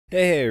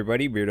Hey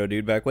everybody, Beardo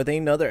Dude back with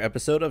another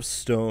episode of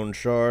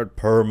Stoneshard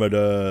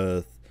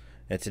Permadeath.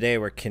 And today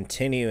we're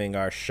continuing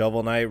our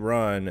Shovel Knight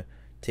run,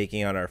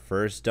 taking on our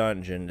first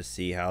dungeon to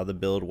see how the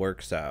build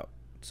works out.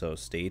 So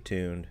stay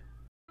tuned.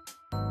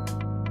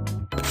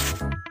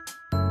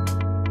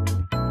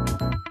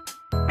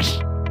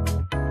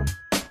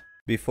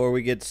 Before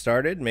we get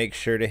started, make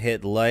sure to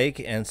hit like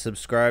and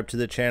subscribe to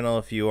the channel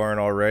if you aren't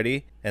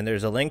already. And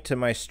there's a link to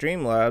my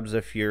Streamlabs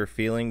if you're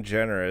feeling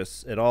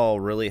generous. It all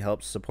really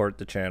helps support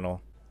the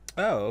channel.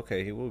 Oh,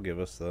 okay, he will give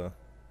us the...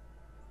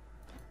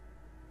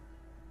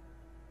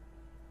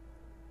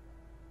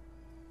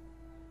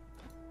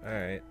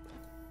 Alright.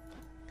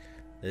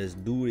 Let's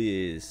do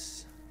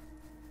this.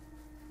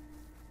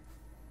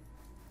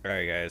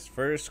 Alright guys,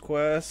 first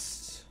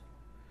quest.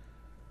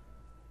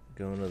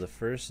 Going to the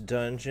first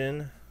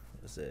dungeon.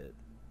 What is it?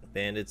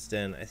 Bandit's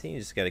Den. I think you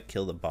just gotta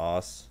kill the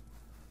boss.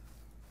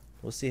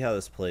 We'll see how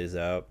this plays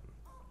out.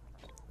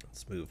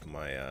 Let's move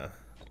my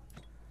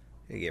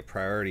gotta get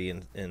priority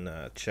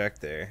in check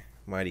there.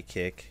 Mighty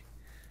kick.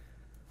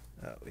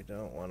 We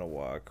don't want to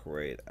walk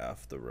right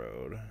off the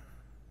road.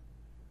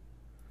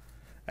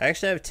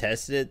 Actually, I've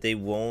tested it. They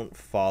won't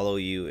follow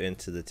you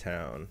into the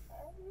town.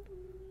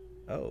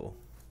 Oh.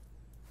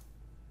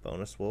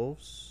 Bonus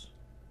wolves.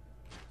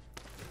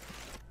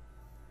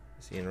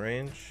 Is he in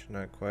range?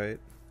 Not quite.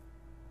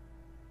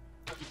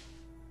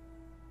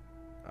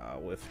 Ah,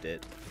 whiffed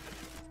it.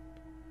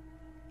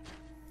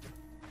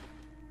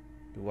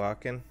 You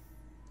walking?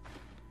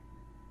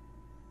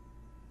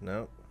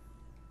 Nope.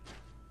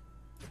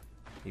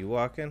 You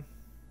walking?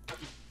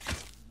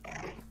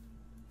 Let's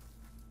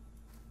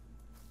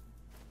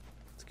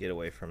get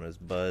away from his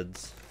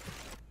buds.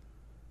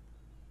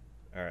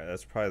 Alright,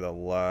 that's probably the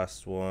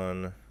last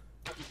one.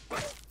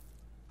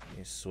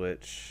 You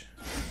switch.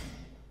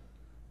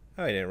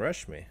 Oh, he didn't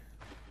rush me.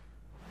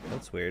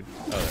 That's weird.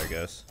 Oh, there it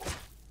goes.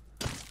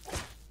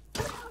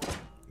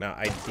 Now,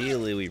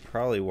 ideally, we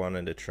probably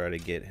wanted to try to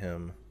get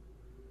him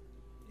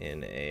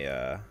in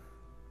a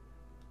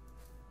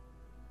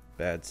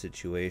bad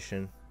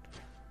situation,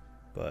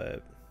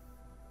 but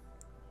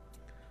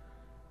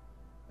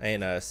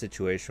in a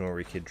situation where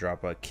we could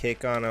drop a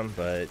kick on him,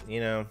 but you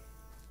know,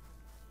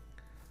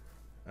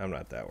 I'm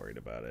not that worried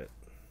about it.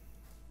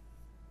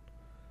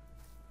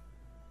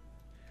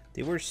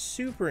 They were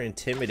super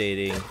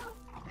intimidating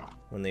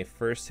when they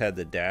first had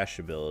the dash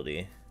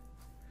ability.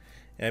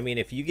 And I mean,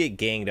 if you get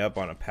ganged up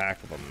on a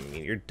pack of them, I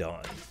mean, you're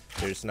done.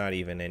 There's not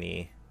even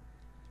any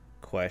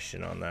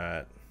question on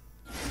that.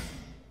 I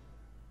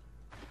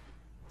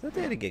thought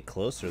they had to get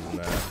closer than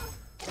that.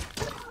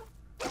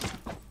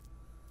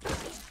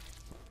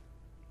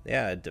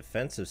 Yeah,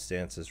 defensive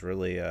stance is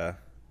really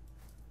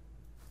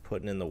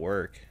putting in the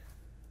work.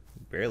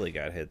 Barely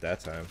got hit that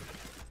time.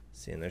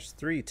 See, and there's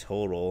 3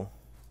 total.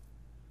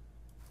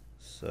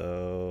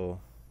 So,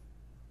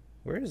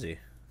 where is he?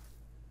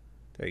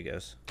 There he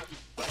goes.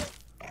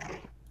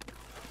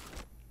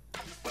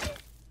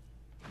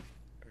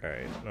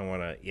 Alright, I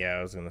wanna, yeah,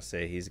 I was gonna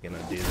say he's gonna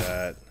do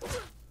that.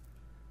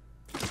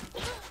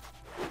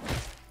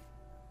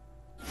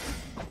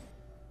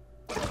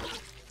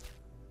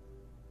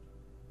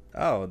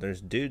 Oh,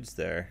 there's dudes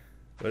there.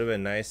 Would have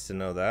been nice to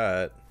know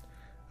that.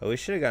 Oh, we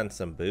should have gotten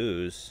some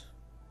booze.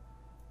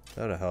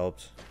 That would have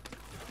helped.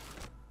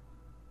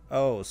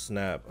 Oh,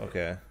 snap.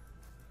 Okay.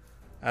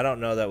 I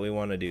don't know that we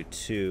want to do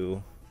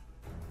 2.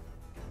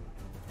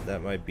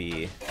 That might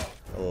be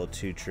a little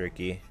too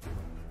tricky.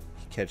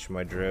 Catch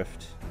my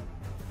drift.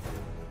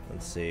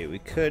 Let's see. We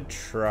could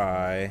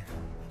try...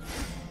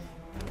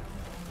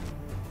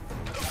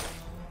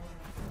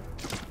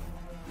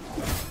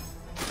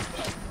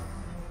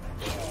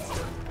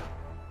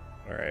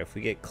 Alright, if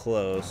we get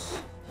close...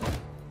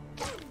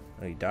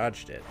 Oh, he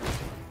dodged it.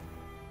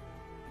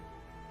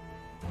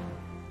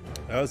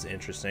 That was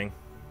interesting.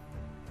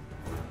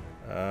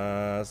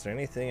 Is there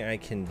anything I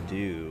can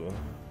do?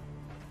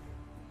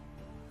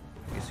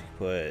 I guess we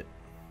put...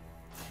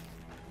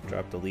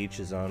 Drop the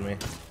leeches on me.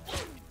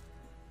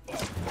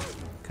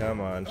 Come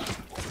on.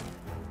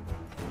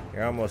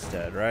 You're almost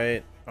dead,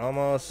 right?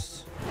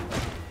 Almost.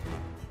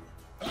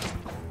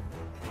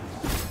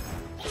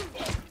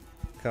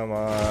 Come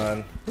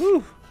on.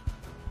 Woo!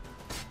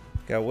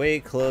 Got way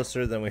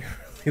closer than we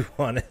really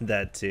wanted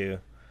that to.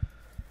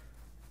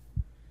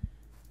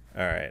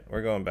 Alright,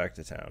 we're going back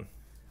to town.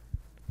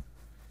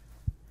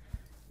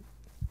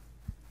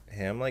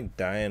 Hey, I'm like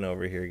dying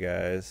over here,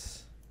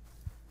 guys.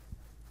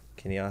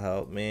 Can y'all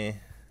help me?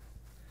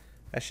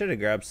 I should have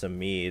grabbed some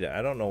mead.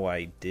 I don't know why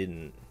I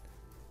didn't.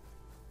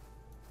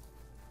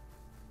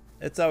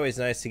 It's always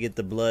nice to get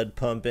the blood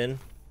pumping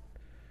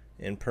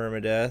in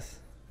permadeath.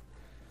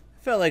 I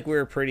felt like we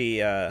were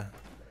pretty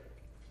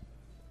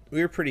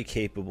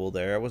capable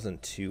there. I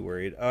wasn't too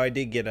worried. Oh, I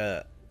did get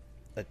a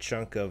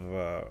chunk of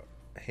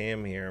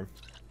ham here.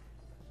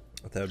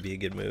 I thought that would be a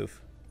good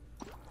move.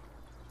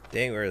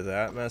 Dang, we're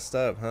that messed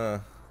up, huh?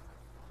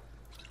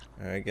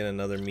 Alright, get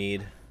another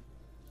mead.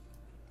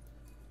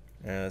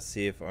 Let's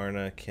see if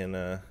Arna can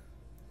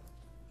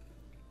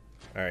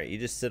Alright, you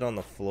just sit on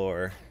the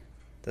floor.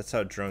 That's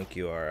how drunk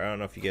you are. I don't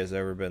know if you guys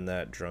ever been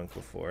that drunk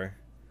before.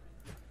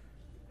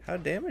 How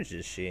damaged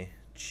is she?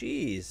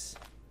 Jeez.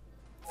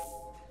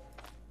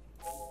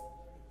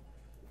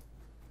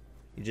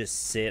 You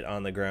just sit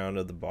on the ground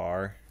of the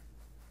bar.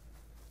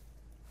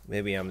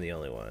 Maybe I'm the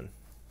only one.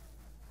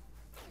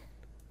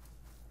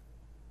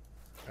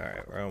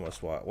 Alright, we're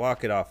almost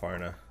walk it off,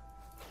 Arna.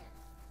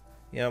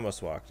 You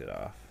almost walked it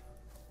off.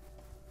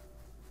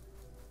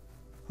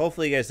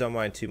 Hopefully you guys don't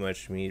mind too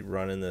much me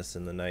running this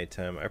in the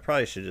nighttime. I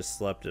probably should just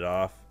slept it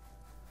off.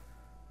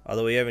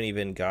 Although we haven't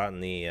even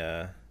gotten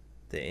the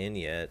inn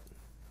yet.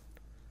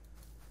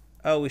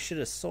 Oh, we should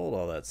have sold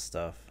all that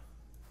stuff.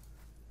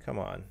 Come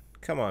on.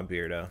 Come on,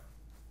 Beardo.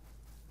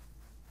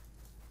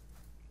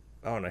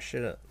 Oh, and I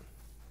should have...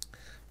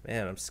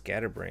 Man, I'm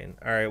scatterbrained.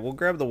 Alright, we'll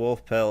grab the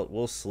wolf pelt.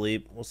 We'll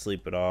sleep. We'll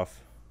sleep it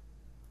off.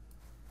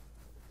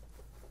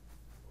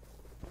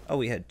 Oh,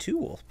 we had 2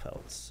 wolf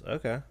pelts.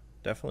 Okay.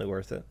 Definitely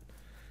worth it.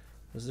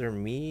 Was there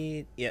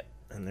meat? Yep,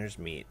 and there's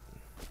meat.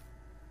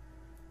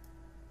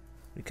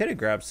 We could have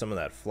grabbed some of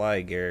that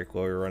fly, Garrick,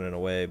 while we were running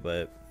away,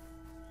 but...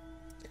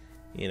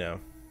 You know,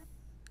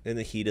 in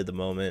the heat of the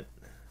moment...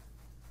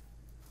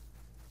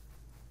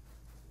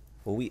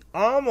 Well, we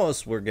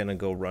almost were gonna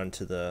go run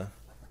to the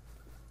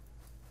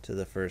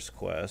first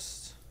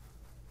quest.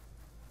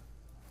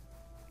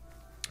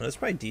 That's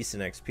probably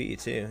decent XP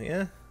too,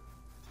 yeah.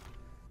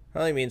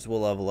 Probably means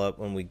we'll level up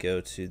when we go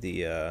to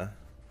the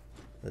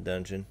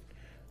dungeon.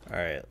 All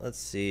right, let's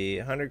see.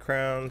 100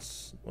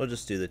 crowns. We'll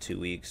just do the 2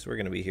 weeks. We're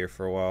gonna be here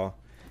for a while,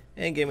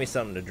 and give me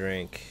something to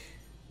drink.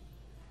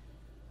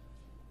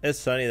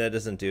 It's funny that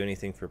doesn't do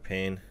anything for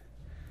pain.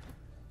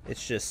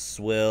 It's just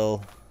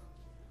swill.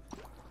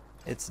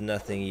 It's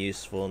nothing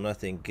useful,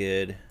 nothing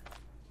good.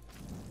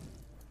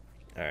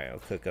 Alright, I'll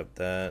cook up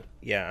that.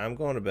 Yeah, I'm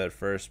going to bed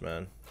first,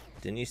 man.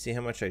 Didn't you see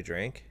how much I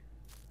drank?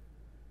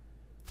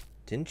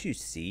 Didn't you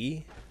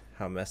see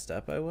how messed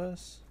up I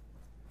was?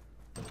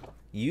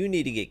 You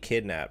need to get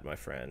kidnapped, my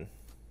friend.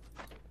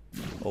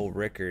 Old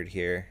Rickard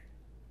here.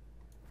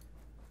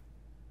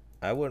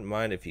 I wouldn't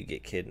mind if you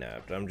get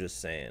kidnapped, I'm just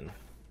saying.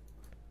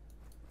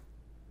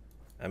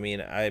 I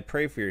mean, I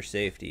pray for your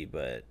safety,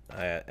 but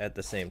at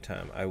the same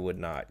time, I would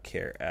not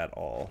care at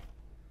all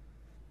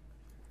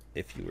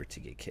if you were to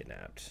get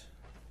kidnapped.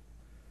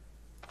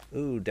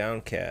 Ooh,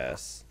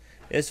 Downcast.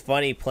 It's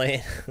funny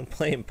playing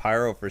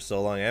Pyro for so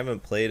long. I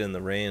haven't played in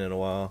the rain in a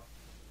while.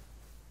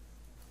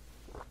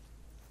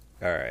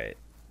 Alright.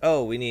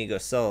 Oh, we need to go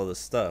sell all this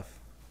stuff.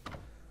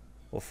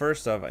 Well,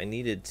 first off, I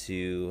needed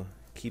to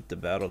keep the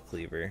battle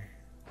cleaver.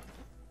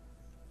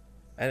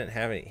 I didn't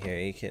have any here.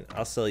 You can.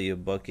 I'll sell you a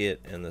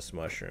bucket and this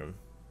mushroom.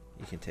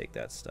 You can take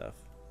that stuff.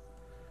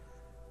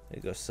 I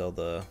go sell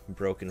the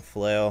broken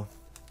flail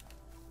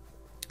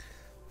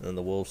and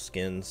the wolf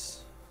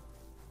skins.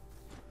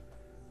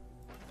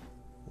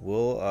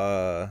 We'll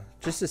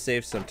just to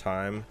save some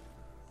time,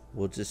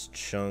 we'll just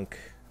chunk.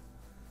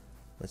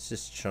 Let's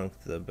just chunk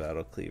the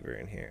battle cleaver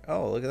in here.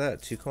 Oh, look at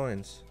that, 2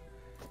 coins,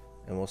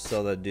 and we'll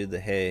sell that dude the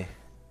hay.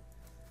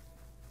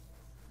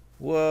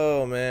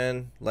 Whoa,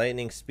 man.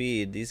 Lightning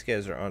speed. These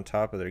guys are on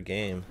top of their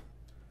game.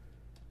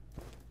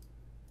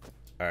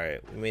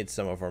 Alright, we made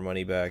some of our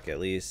money back at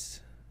least.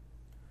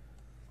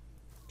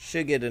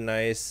 Should get a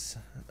nice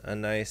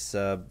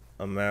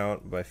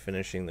amount by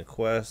finishing the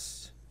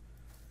quest.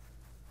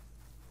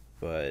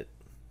 But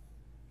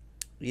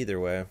either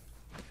way.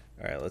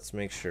 Alright, let's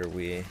make sure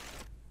we...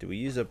 Did we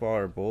use up all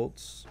our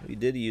bolts? We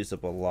did use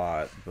up a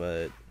lot,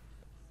 but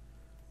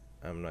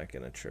I'm not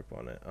going to trip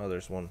on it. Oh,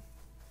 there's one.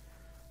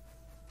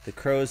 The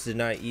crows did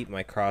not eat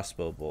my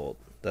crossbow bolt.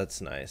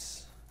 That's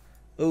nice.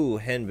 Ooh,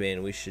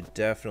 henbane. We should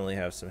definitely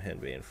have some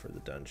henbane for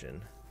the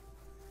dungeon.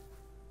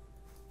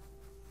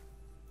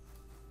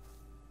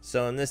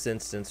 So in this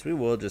instance, we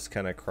will just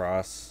kind of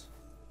cross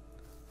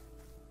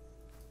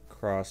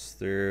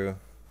through.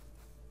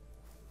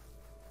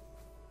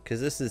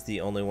 Because this is the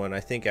only one. I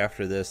think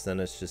after this, then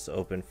it's just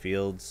open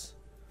fields.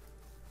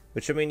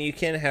 Which, I mean, you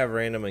can have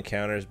random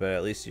encounters, but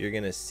at least you're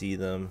going to see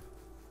them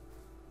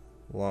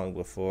long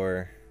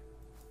before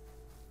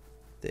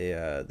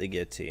they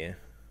get to you.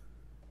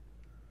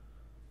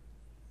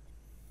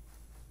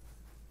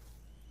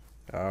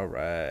 All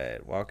right,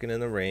 walking in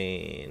the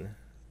rain.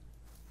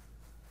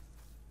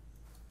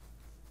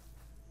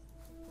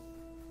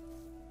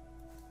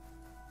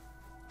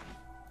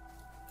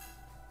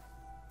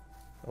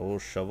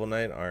 Old Shovel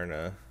Knight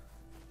Arna.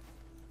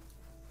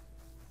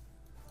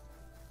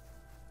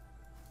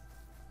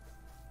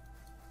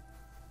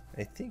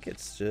 I think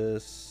it's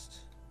just...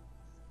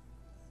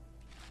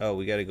 Oh,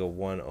 we gotta go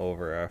 1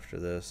 over after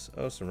this.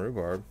 Oh, some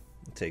rhubarb.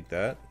 I'll take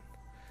that.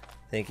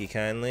 Thank you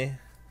kindly.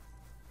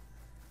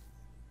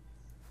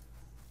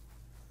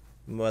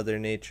 Mother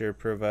Nature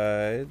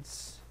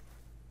provides.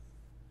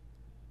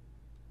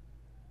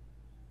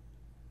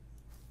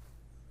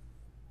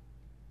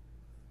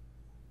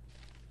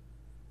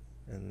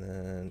 And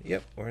then,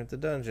 yep, we're at the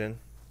dungeon.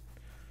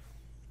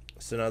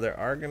 So now there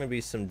are going to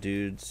be some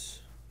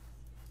dudes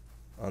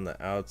on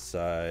the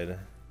outside.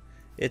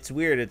 It's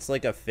weird. It's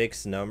like a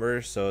fixed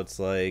number, so it's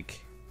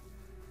like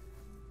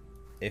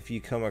if you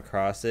come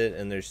across it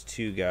and there's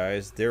two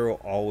guys, there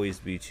will always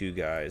be two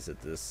guys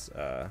at this,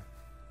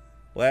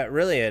 well,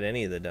 really at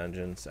any of the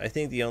dungeons. I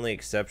think the only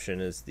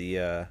exception is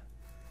the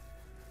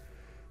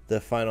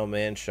final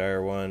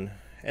Manshire one.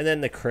 And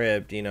then the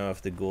crypt, you know,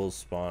 if the ghouls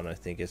spawn, I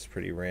think it's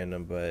pretty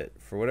random, but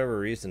for whatever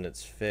reason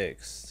it's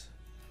fixed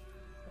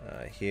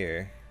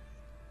here.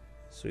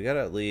 So we got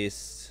at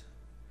least,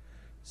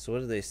 so what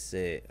did they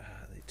say?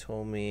 They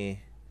told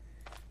me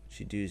what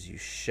you do is you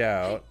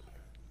shout.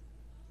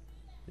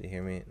 Did he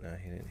hear me? No,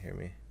 he didn't hear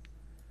me.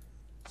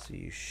 So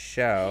you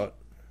shout,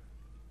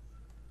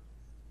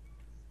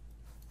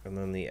 and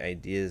then the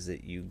idea is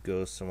that you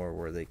go somewhere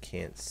where they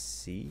can't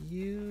see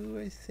you,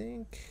 I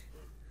think.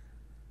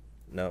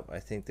 Nope, I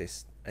think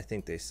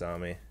they saw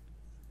me.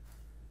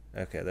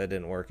 Okay, that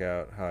didn't work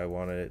out how I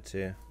wanted it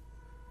to.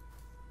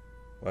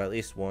 Well, at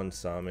least one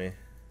saw me.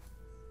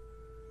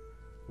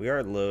 We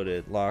are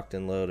loaded, locked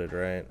and loaded,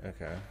 right?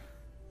 Okay.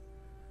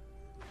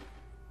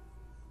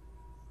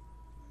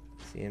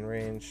 Is he in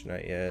range?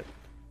 Not yet.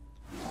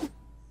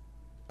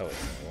 Oh wait,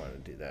 I want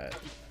to do that.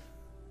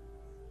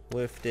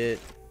 Whiffed it.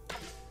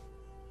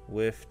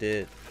 Whiffed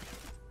it.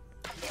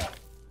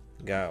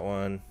 Got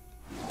one.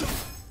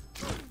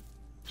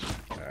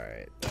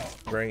 Alright.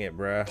 Bring it,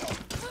 bruh.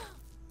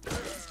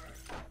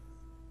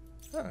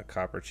 Oh,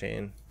 copper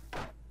chain.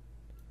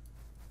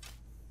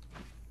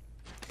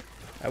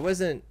 I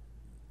wasn't...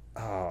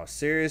 Oh,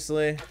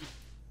 seriously?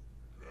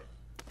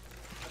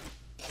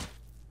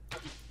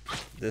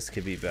 This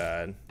could be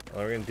bad.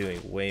 Well, we're doing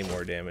way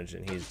more damage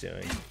than he's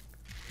doing.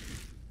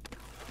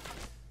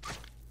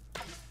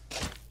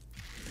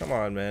 Come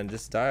on, man.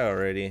 Just die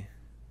already.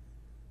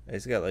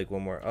 He's got like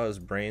one more. Oh, his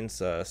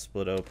brain's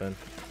split open.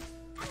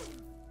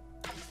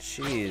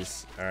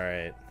 Jeez.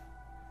 Alright.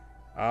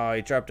 Oh,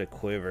 he dropped a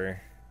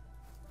quiver.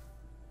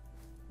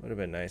 Would have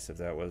been nice if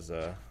that was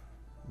a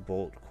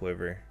bolt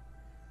quiver.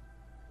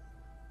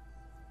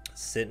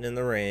 Sitting in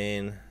the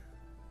rain.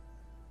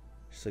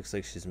 She looks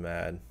like she's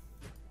mad.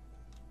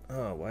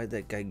 Oh, why'd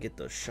that guy get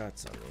those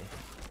shots on me?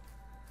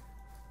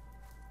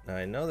 Now,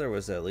 I know there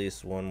was at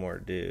least one more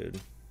dude.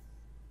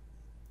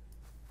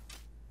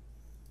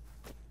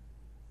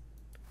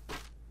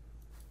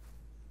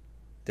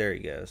 There he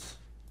goes.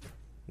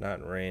 Not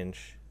in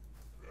range.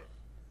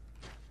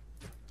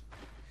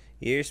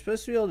 Yeah, you're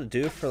supposed to be able to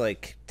do it for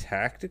like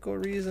tactical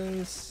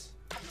reasons.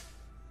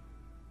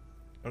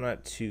 I'm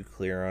not too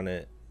clear on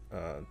it,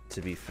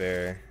 to be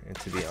fair and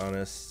to be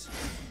honest.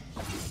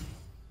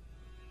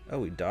 Oh,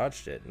 we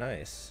dodged it.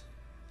 Nice.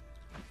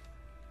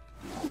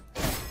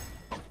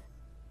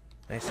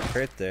 Nice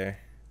crit there.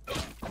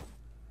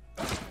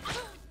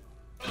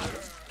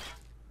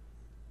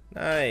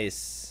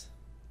 Nice.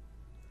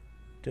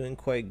 Doing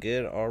quite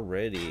good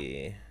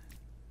already.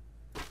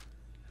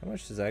 How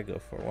much does that go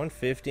for?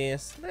 150?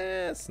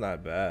 It's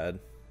not bad.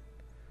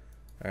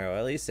 Alright, well,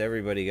 at least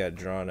everybody got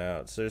drawn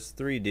out. So there's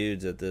 3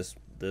 dudes at this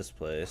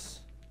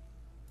place.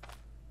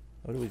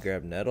 What do we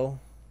grab? Nettle?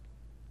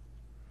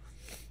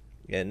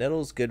 Yeah,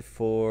 Nettle's good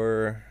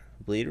for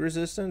bleed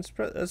resistance.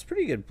 That's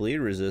pretty good bleed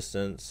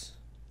resistance.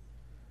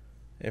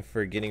 And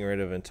for getting rid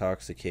of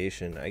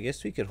intoxication. I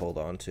guess we could hold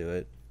on to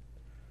it.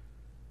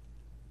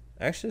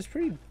 Actually, it's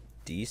pretty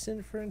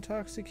decent for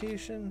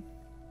intoxication.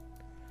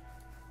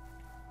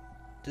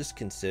 Just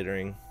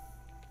considering.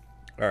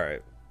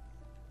 Alright.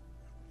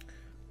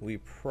 We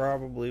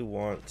probably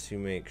want to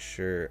make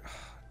sure...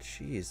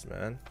 Jeez,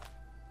 man.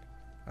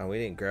 Oh, we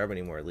didn't grab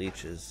any more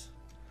leeches.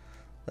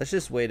 Let's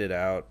just wait it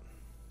out.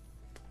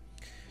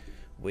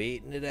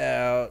 Waiting it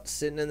out.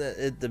 Sitting in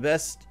the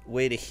best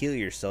way to heal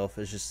yourself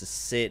is just to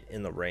sit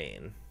in the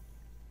rain.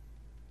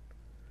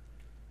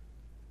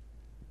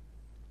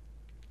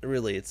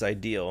 Really, it's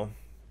ideal.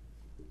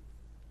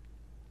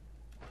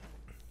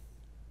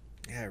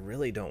 Yeah, I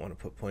really don't want to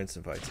put points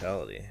of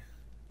vitality.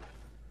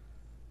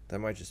 That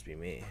might just be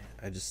me.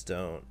 I just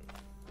don't.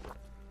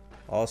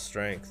 All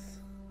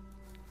strength.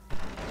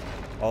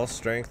 All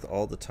strength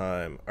all the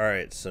time.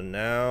 Alright, so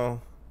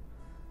now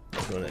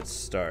is when it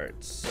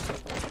starts.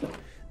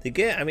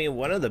 I mean,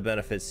 one of the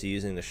benefits to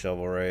using the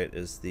shovel, right,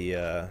 is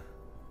the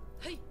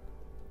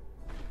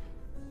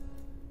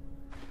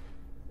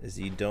is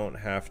you don't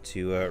have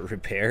to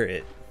repair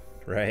it,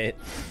 right?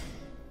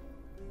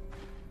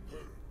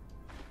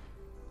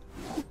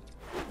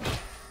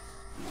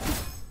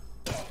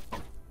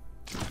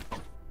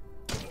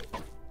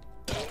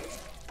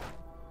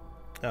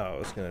 Oh, I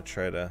was gonna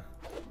try to...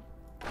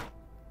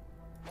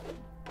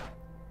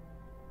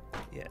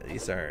 Yeah,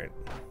 these aren't...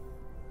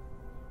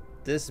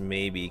 This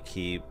may be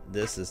keep.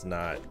 This is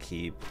not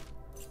keep.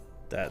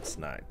 That's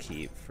not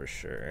keep for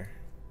sure.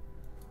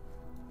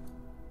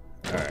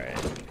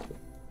 Alright.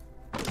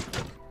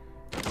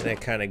 And I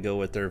kind of go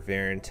with their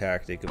Varan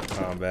tactic of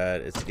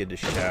combat. It's good to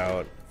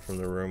shout from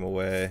the room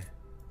away.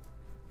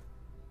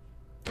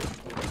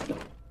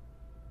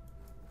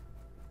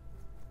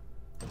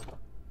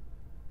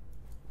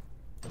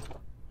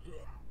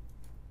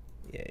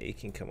 Yeah, you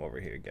can come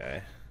over here,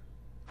 guy.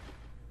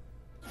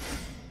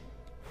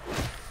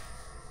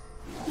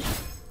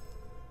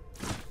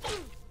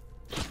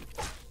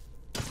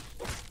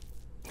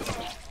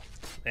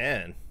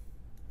 Man.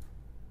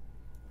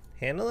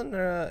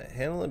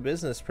 Handling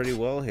business pretty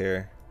well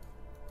here.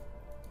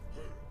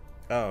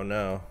 Oh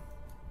no.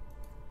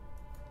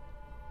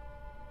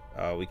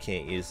 Oh, we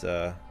can't use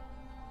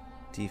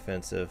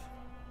defensive.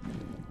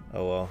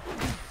 Oh well.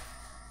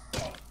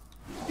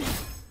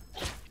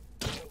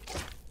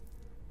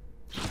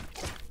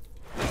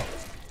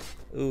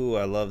 Ooh,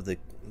 I love the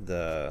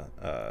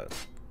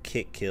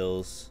kick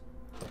kills.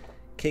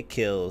 Kick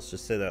kills.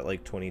 Just say that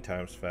like 20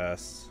 times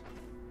fast.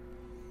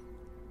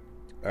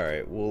 All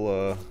right,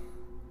 we'll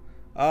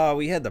oh,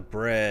 we had the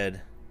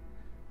bread.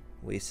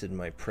 Wasted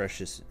my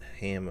precious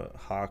ham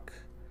hock.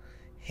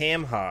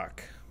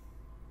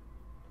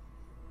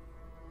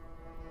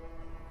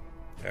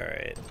 All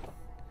right.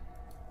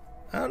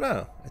 I don't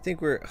know. I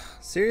think we're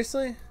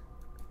seriously.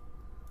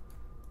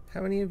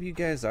 How many of you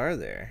guys are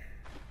there?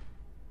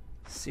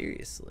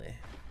 Seriously.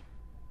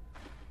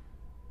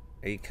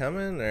 Are you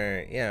coming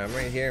or yeah, I'm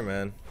right here,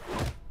 man.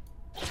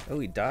 Oh,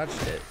 he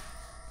dodged it.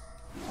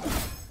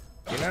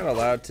 You're not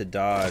allowed to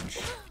dodge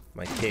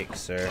my kick,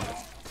 sir.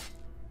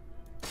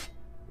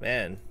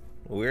 Man,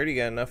 well, we already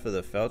got enough of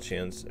the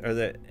falchions. Are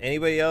there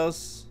anybody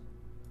else?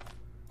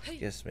 I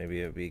guess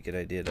maybe it would be a good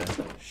idea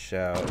to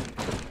shout.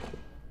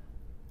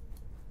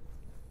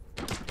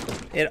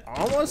 It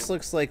almost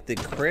looks like the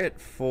crit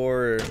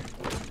for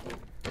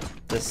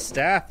the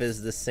staff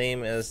is the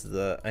same as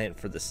the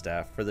for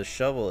the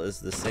shovel is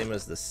the same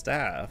as the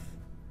staff.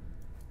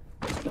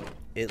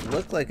 It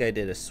looked like I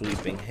did a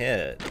sweeping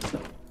hit.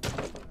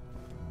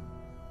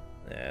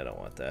 Nah, I don't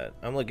want that.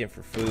 I'm looking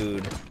for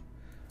food.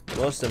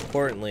 Most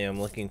importantly, I'm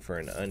looking for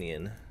an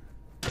onion.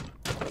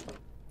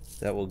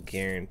 That will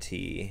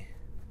guarantee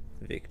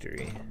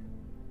victory.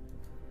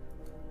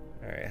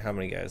 Alright, how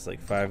many guys?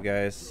 Like 5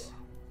 guys?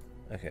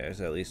 Okay,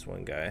 there's at least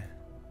 1 guy.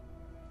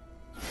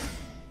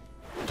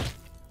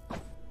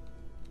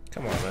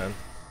 Come on, man.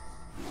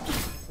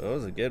 That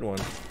was a good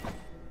one.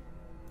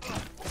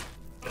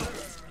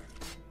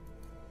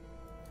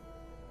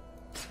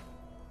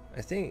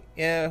 I think,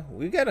 yeah,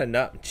 we got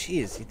enough.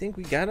 Jeez, you think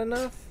we got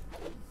enough?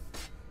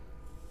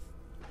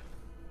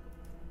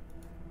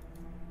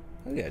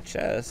 Oh, we got a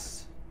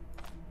chest.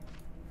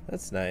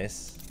 That's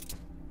nice.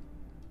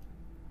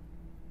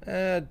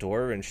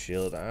 Dwarven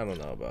shield. I don't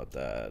know about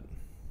that.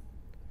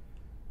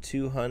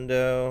 2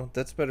 hundo.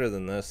 That's better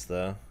than this,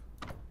 though.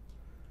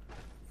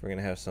 We're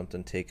gonna have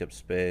something take up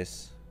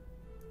space.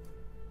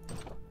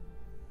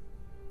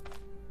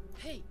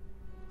 Hey.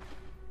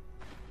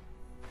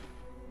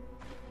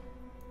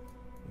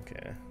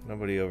 Okay,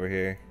 nobody over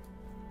here.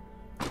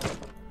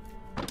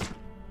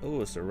 Oh,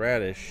 it's a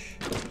radish.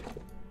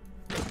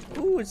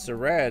 Ooh, it's a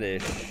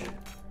radish.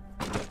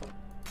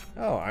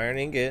 Oh, iron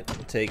ingot.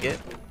 I'll take it.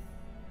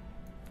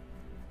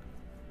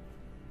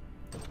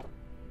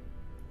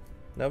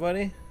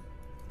 Nobody?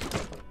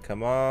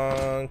 Come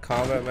on,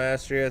 combat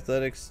mastery,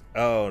 athletics.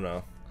 Oh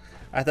no,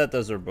 I thought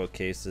those were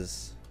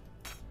bookcases.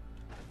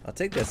 I'll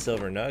take that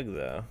silver nug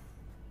though.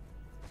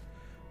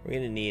 We're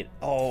gonna need.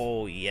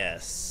 Oh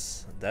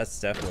yes, that's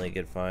definitely a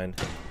good find.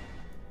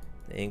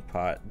 The ink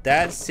pot.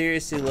 That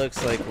seriously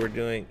looks like we're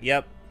doing.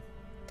 Yep.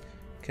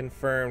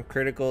 Confirmed.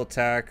 Critical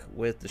attack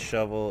with the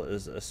shovel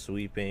is a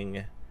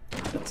sweeping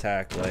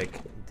attack like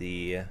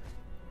the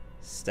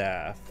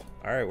staff.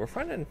 All right, we're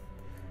finding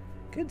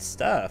good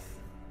stuff.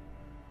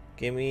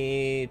 Give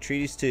me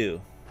treaties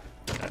 2.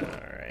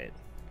 Alright.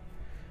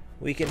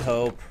 We can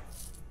hope.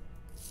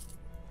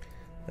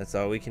 That's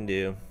all we can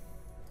do.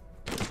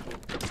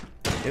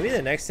 Maybe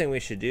the next thing we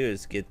should do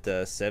is get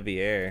the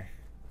Sevier.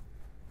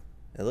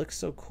 It looks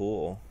so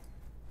cool.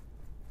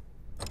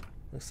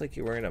 Looks like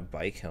you're wearing a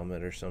bike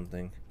helmet or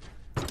something.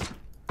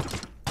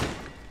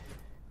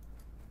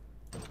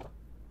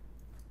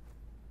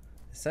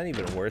 It's not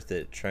even worth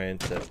it trying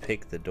to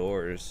pick the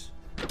doors.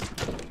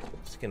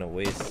 It's gonna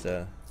waste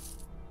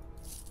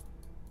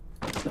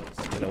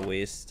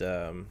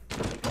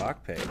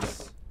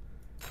lockpicks.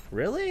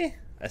 Really?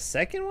 A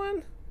second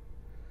one?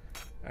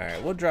 All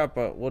right, we'll drop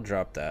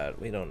that.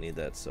 We don't need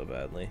that so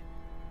badly.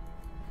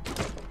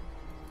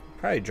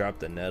 Probably drop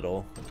the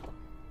nettle.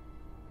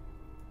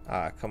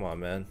 Ah, come on,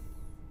 man.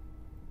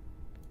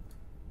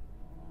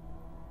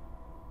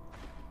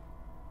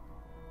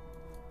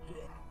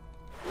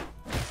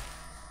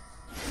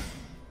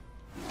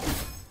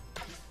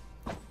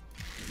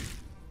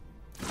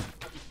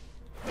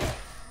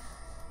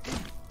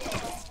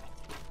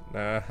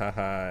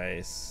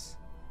 Nice.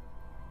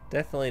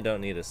 Definitely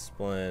don't need a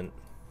splint.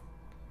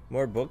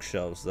 More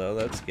bookshelves though,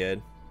 that's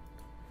good.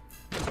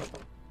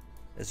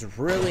 It's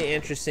really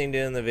interesting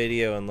doing the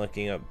video and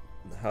looking up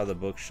how the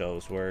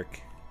bookshelves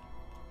work.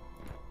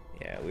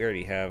 Yeah, we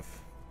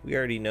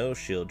already know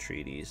shield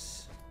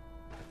treaties.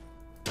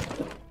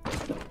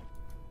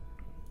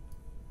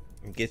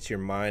 It gets your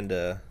mind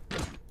a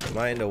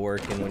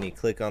working when you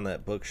click on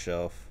that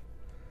bookshelf.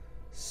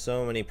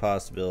 So many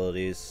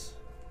possibilities.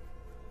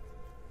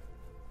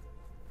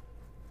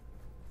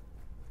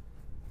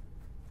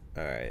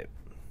 Alright,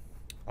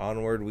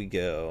 onward we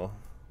go.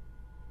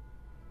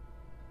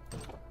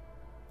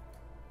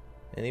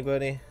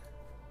 Anybody?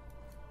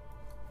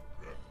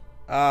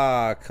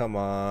 Ah, come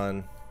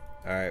on.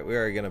 Alright, we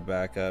are gonna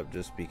back up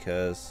just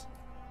because.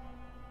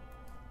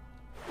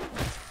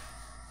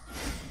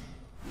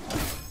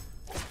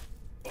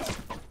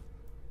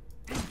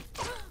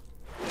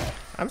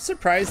 I'm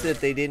surprised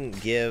that they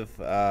didn't give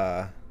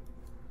the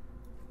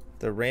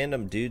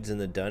random dudes in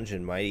the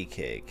dungeon Mighty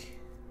Cake.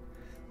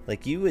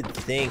 Like, you would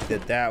think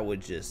that that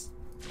would just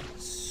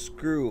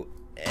screw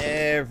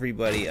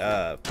everybody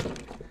up.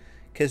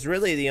 Because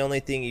really the only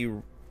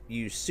thing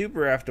you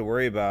super have to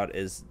worry about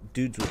is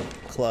dudes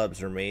with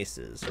clubs or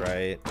maces,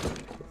 right?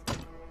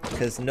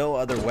 Because no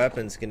other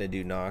weapon's gonna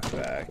do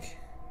knockback.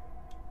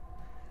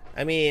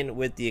 I mean,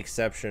 with the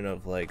exception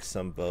of like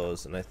some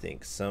bows, and I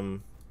think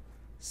some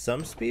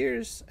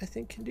spears I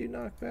think can do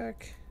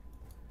knockback.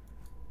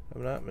 If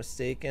I'm not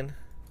mistaken.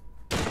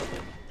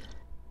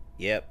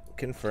 Yep,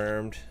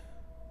 confirmed.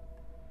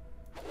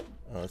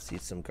 Oh, let's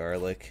eat some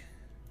garlic.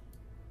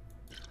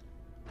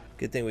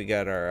 Good thing we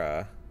got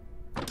our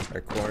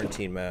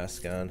quarantine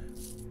mask on.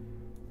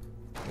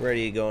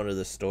 Ready to go into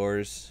the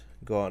stores,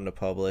 go out into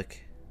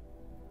public.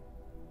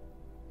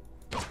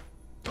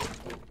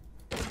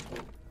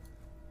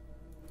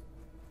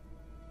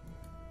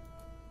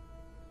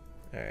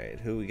 Alright,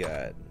 who we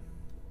got?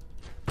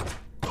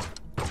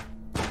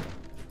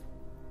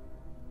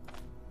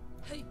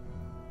 Hey.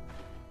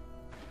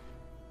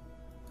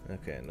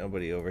 Okay,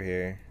 nobody over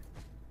here.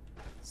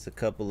 It's a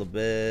couple of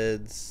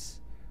beds.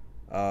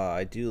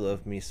 I do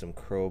love me some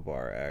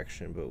crowbar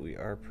action, but we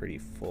are pretty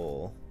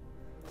full.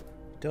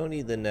 Don't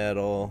need the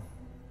nettle.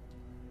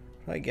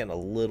 Probably getting a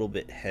little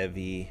bit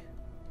heavy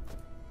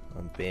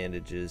on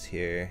bandages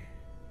here.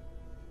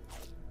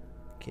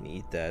 Can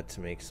eat that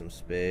to make some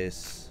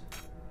space.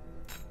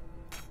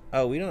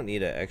 Oh, we don't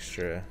need an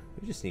extra.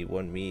 We just need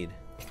one mead.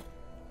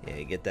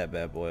 Yeah, get that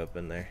bad boy up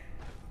in there.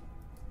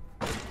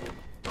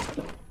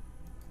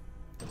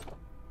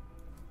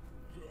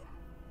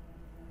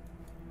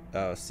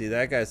 Oh, see,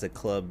 that guy's a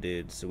club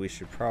dude, so we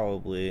should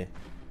probably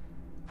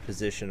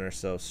position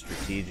ourselves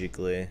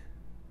strategically.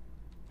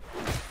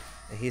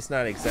 He's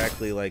not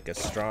exactly like a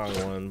strong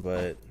one,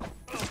 but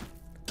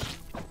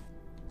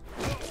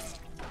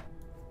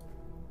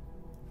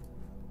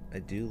I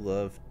do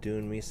love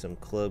doing me some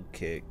club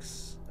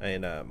kicks.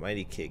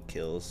 Mighty kick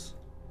kills.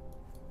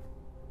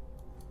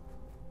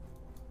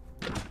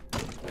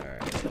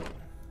 Alright.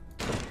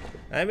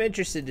 I'm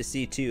interested to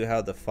see too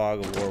how the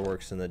fog of war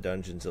works in the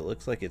dungeons. It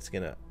looks like it's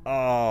gonna...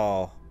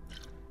 Oh!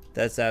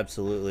 That's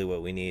absolutely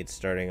what we need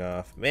starting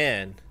off.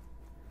 Man!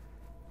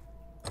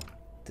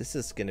 This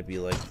is gonna be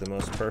like the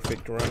most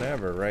perfect run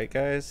ever, right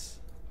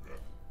guys?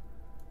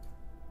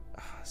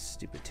 Oh,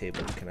 stupid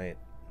table. Can I...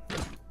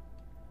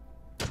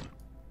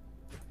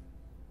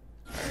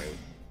 Alright.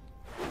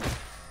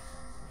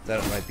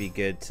 That might be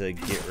good to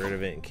get rid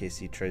of it in case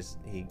he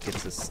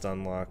gets a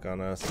stun lock on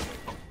us.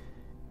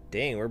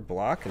 Dang, we're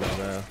blocking him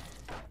now.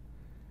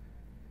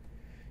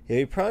 Yeah,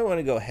 you probably want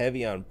to go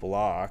heavy on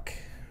block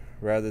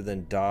rather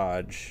than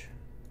dodge.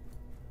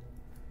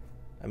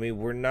 I mean,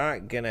 we're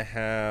not gonna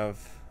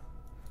have...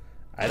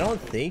 I don't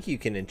think you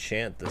can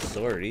enchant the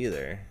sword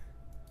either.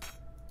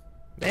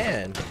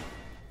 Man.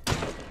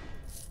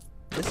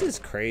 This is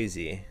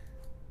crazy.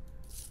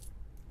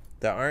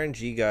 The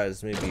RNG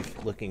guys may be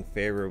looking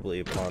favorably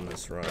upon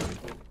this run.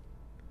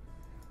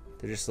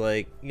 They're just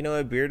like, you know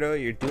what,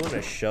 Beardo, you're doing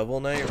a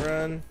Shovel Knight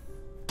run?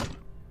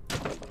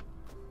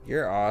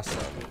 You're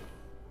awesome.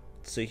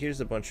 So here's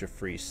a bunch of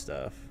free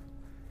stuff.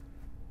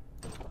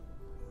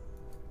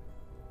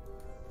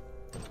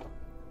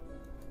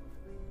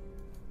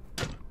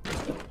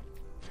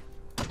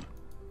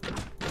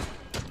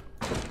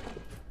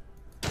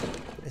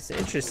 It's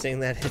interesting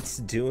that it's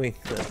doing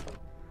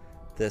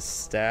the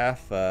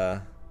staff.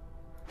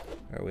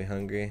 Are we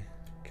hungry?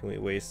 Can we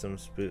waste some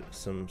food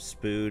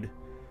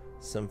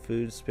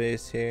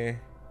space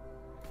here?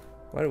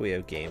 Why do we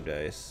have game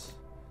dice?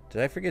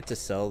 Did I forget to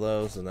sell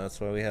those and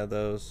that's why we had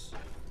those?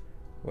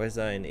 Why was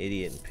I an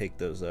idiot and picked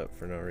those up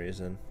for no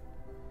reason?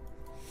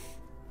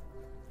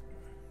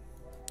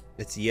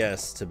 It's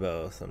yes to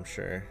both, I'm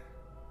sure.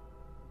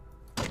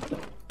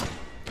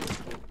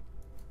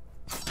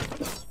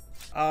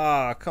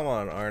 Ah, come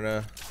on,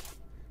 Arna.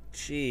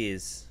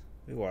 Jeez.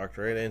 We walked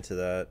right into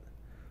that.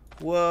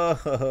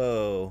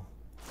 Whoa.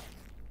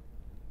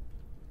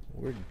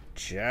 We're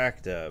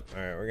jacked up.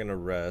 Alright, we're gonna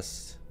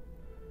rest.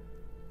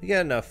 We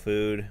got enough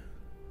food.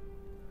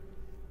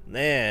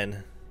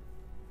 Man.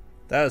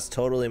 That was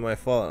totally my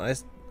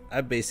fault.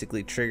 I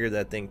basically triggered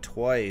that thing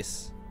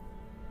twice.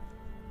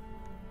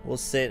 We'll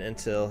sit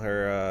until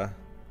her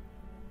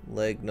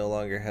leg no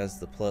longer has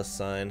the plus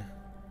sign.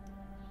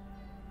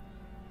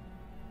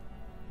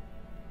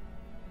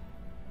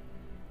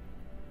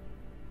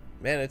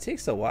 Man, it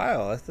takes a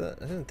while. I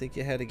didn't think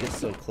you had to get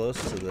so close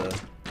to the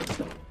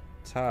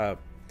top.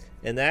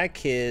 And that,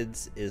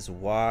 kids, is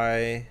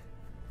why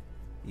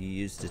you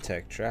use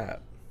detect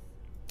trap.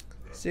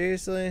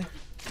 Seriously?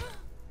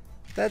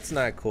 That's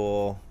not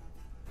cool.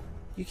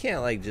 You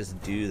can't like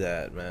just do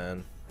that,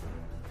 man.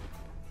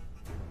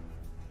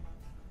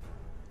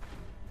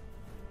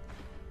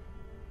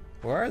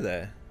 Where are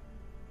they?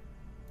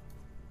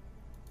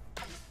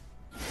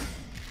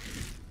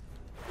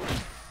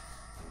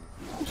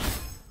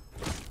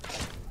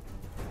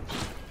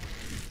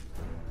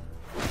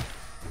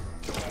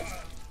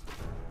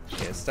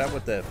 Okay, stop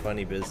with that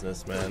funny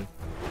business, man.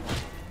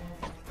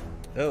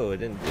 Oh, it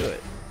didn't do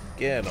it.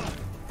 Get him.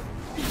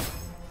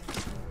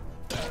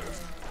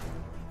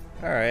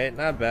 Alright,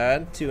 not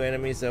bad. 2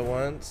 enemies at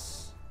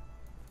once.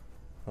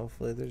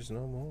 Hopefully there's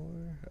no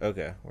more.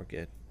 Okay, we're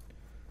good.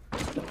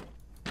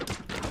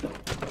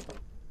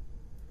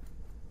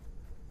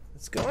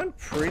 It's going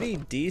pretty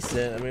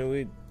decent. I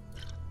mean,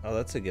 oh,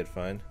 that's a good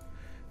find.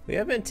 We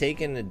have been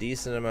taking a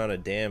decent amount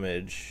of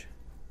damage.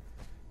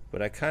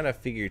 But I kind of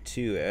figure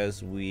too,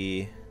 as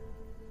we...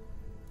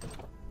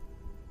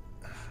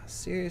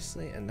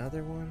 Seriously?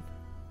 Another one?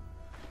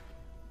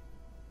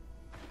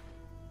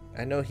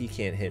 I know he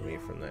can't hit me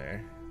from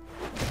there.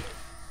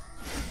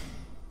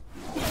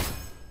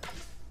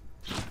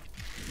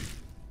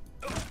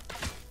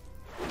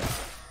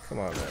 Come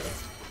on, man.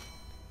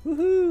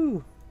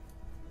 Woohoo!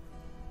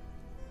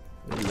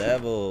 We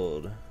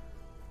leveled.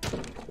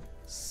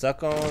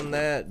 Suck on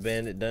that,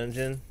 Bandit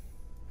Dungeon.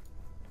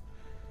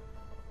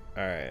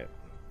 Alright.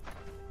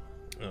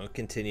 I'll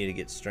continue to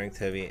get strength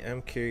heavy.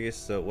 I'm curious,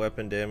 so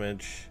weapon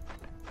damage.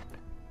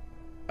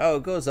 Oh,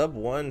 it goes up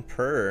 1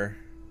 per.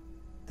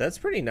 That's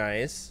pretty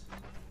nice.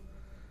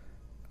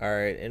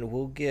 Alright, and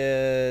we'll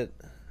get...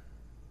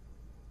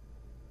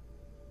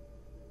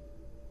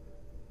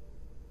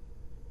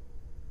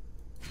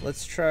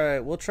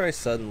 we'll try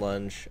Sudden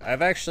Lunge.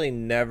 I've actually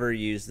never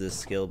used this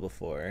skill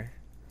before.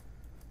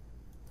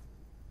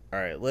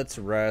 Alright, let's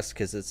rest,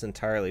 because it's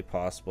entirely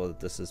possible that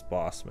this is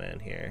Boss Man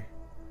here.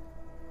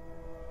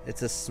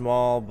 It's a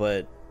small,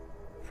 but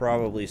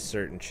probably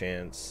certain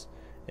chance.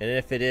 And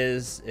if it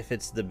is, if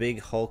it's the big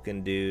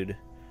hulking dude,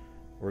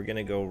 we're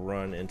gonna go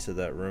run into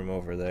that room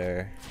over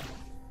there.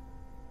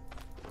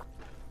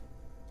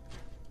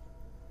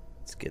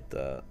 Let's get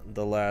the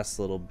last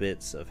little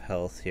bits of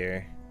health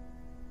here.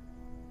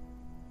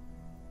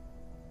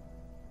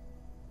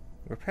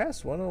 We're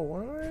past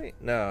 101 already?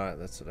 No,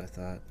 that's what I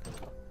thought.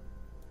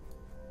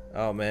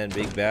 Oh man,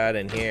 big bad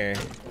in here.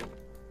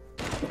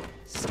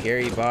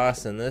 Scary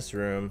boss in this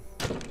room.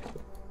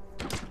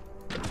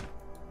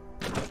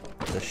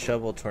 The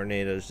shovel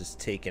tornado is just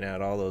taking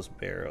out all those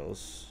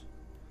barrels.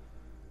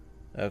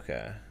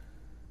 Okay.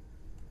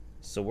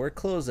 So we're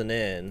closing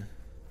in.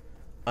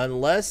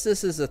 Unless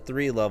this is a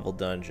 3-level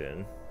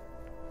dungeon.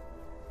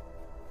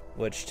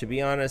 Which, to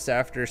be honest,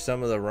 after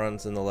some of the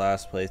runs in the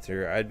last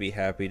playthrough, I'd be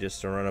happy just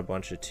to run a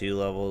bunch of 2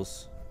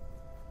 levels.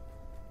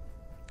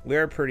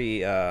 We're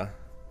pretty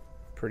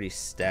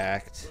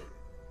stacked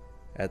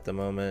at the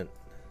moment.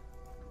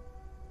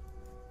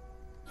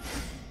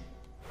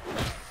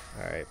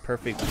 Alright,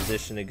 perfect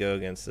position to go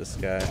against this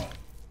guy.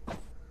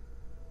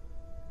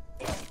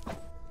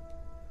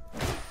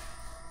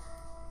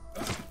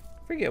 I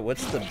forget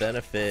what's the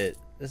benefit.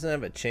 Doesn't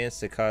have a chance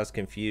to cause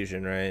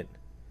confusion, right?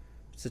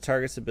 It's the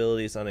target's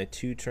abilities on a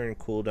 2-turn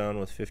cooldown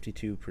with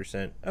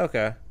 52%.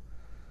 Okay.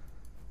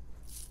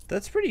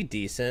 That's pretty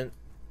decent.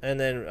 And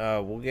then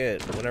we'll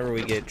get, whenever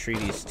we get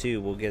Treaties 2,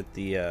 we'll get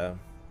the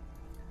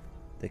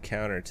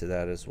counter to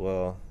that as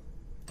well.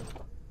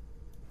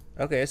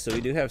 Okay, so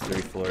we do have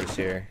 3 floors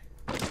here.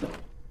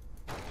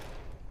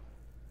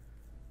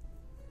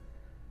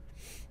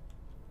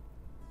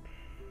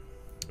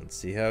 Let's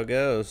see how it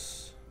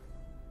goes.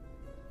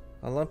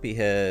 A Lumpy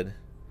head.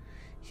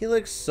 He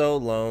looks so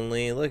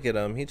lonely. Look at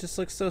him. He just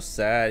looks so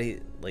sad. He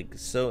like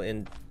so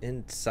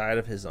inside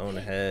of his own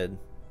head.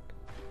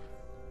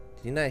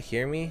 Did you not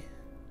hear me?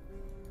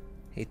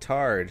 Hey,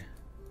 Tard.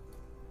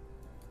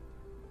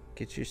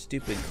 Get your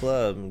stupid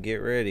club and get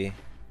ready.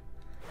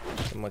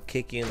 I'm gonna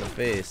kick you in the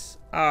face.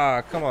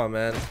 Ah, come on,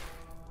 man.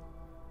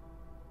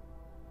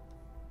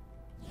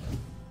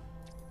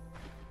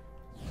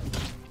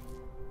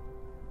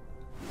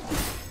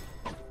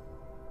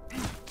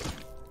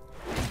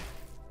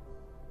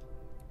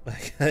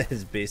 That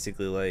is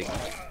basically like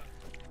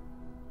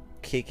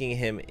kicking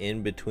him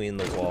in between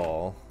the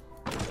wall.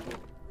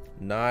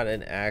 Not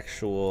an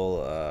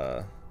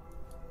actual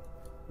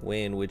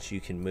way in which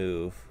you can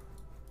move,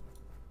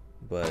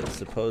 but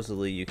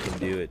supposedly you can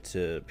do it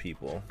to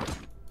people.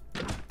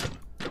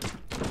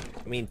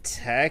 I mean,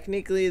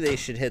 technically they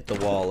should hit the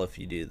wall if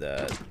you do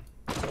that.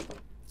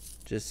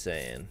 Just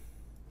saying.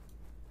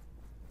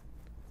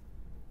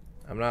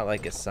 I'm not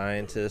like a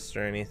scientist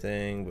or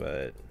anything,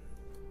 but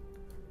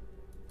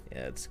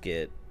yeah, let's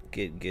get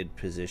good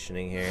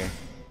positioning here.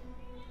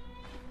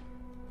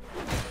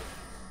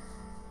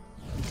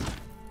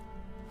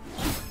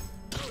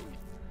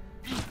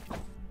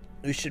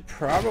 We should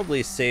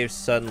probably save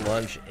Sudden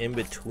Lunge in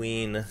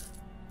between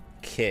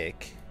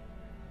kick,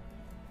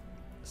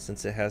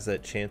 since it has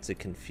that chance of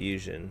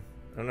confusion.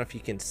 I don't know if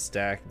you can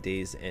stack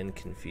Daze and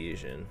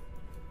confusion.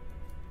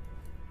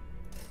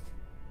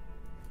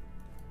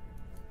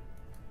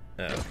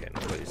 Oh, okay,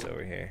 nobody's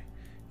over here.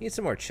 Need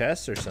some more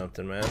chests or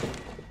something, man.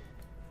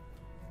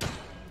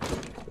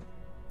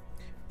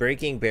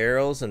 Breaking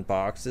barrels and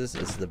boxes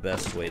is the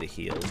best way to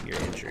heal your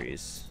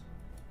injuries.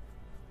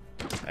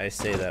 I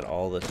say that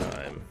all the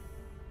time.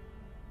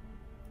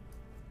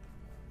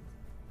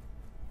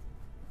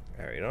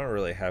 Alright, you don't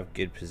really have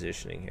good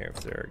positioning here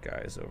if there are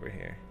guys over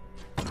here.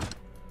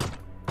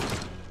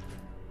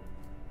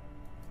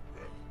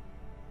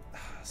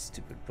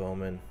 Stupid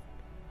bowman.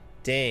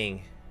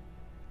 Dang.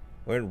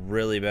 We're in a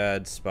really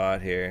bad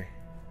spot here.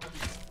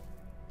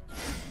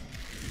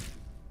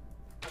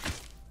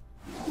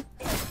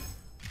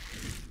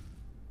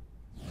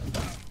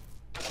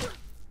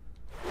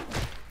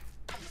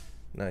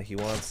 No, he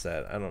wants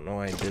that. I don't know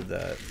why he did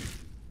that.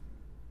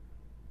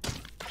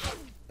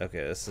 Okay,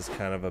 this is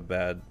kind of a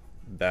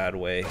bad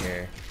way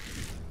here.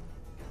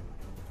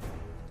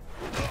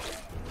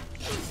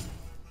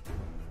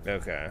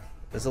 Okay.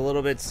 It's a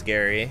little bit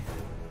scary.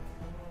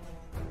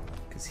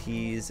 Because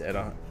he's at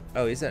a...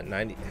 Oh, he's at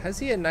 90. How's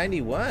he at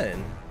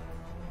 91?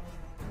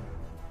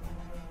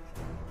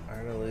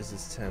 Arna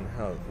loses 10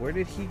 health. Where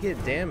did he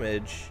get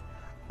damage?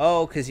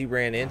 Oh, because he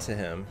ran into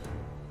him.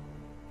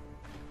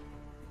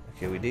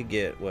 Okay, we did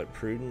get, what,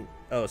 prudent?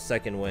 Oh,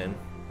 second win.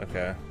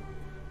 Okay.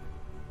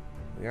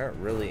 We aren't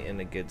really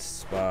in a good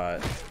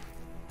spot.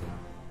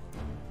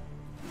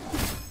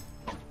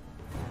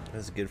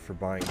 That's good for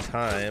buying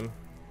time.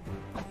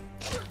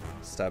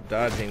 Stop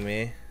dodging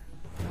me.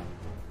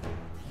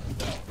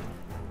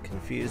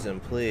 Confuse him,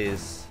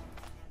 please.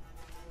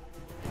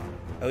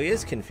 Oh, he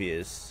is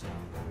confused.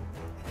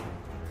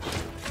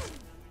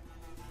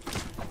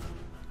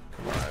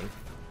 Come on.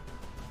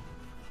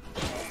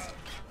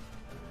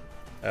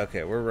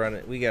 Okay, we're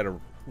running. We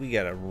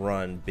gotta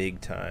run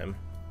big time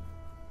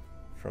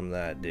from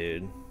that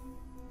dude.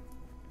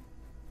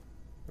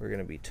 We're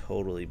gonna be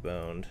totally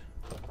boned.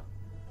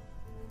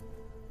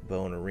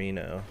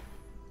 Bonerino.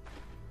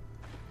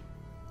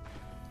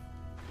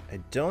 I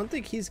don't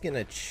think he's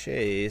gonna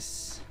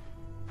chase.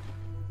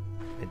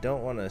 I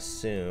don't want to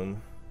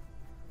assume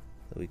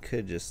that we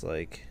could just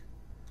like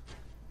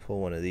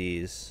pull one of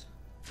these.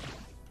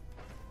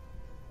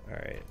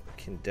 Alright,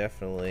 can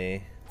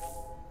definitely...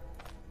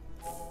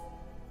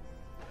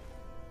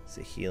 It's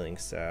a healing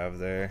salve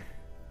there.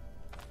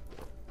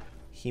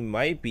 He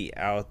might be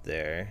out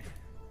there.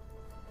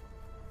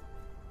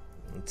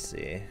 Let's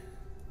see.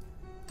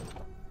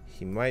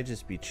 He might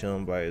just be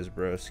chilling by his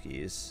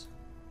broskies.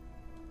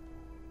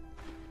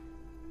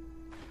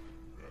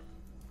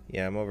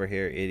 Yeah, I'm over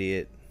here,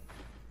 idiot.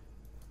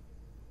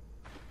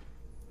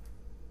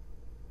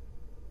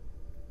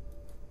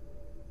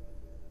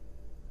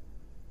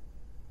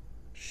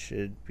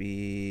 Should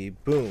be...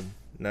 Boom.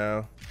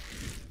 No.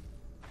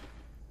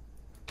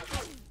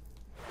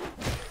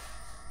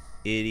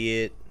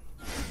 Idiot.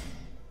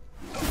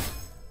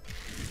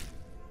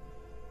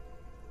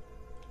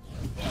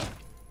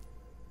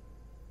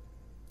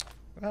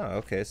 Oh,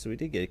 okay, so we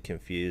did get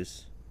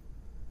confused.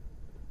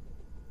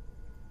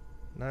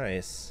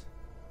 Nice.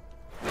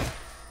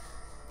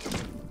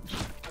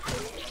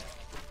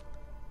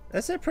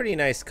 That's a pretty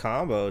nice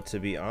combo, to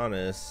be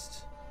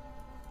honest.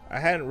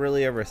 I hadn't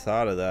really ever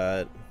thought of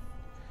that.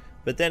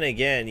 But then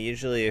again,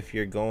 usually if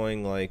you're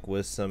going like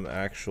with some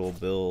actual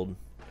build,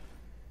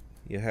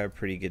 you have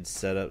pretty good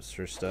setups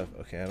for stuff.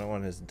 Okay, I don't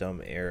want his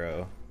dumb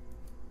arrow.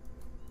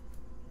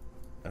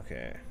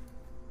 Okay.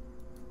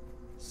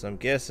 So I'm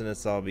guessing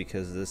it's all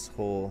because this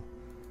whole...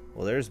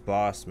 Well, there's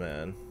Boss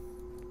Man.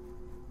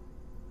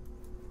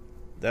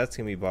 That's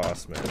gonna be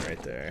Boss Man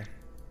right there.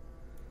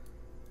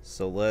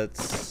 So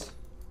let's...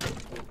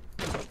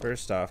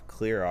 First off,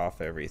 clear off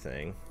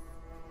everything.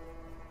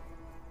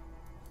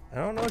 I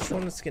don't know which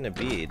one it's gonna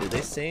be. Did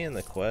they say in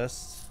the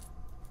quest?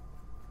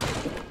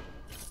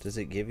 Does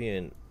it give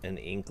you an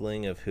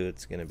inkling of who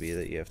it's gonna be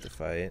that you have to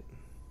fight?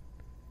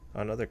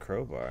 Oh, another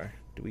crowbar.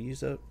 Did we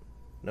use up?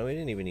 No, we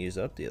didn't even use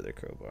up the other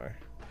crowbar.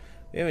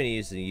 We haven't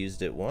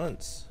used it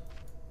once.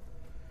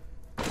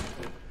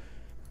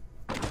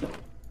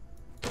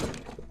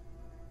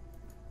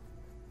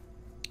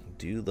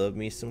 Do love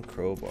me some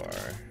crowbar.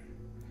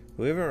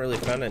 We haven't really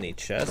found any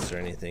chests or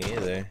anything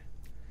either.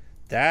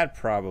 That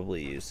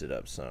probably used it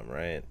up some,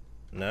 right?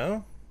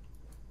 No?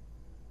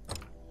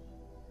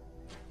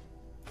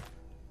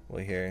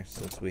 Well, here,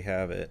 since we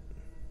have it.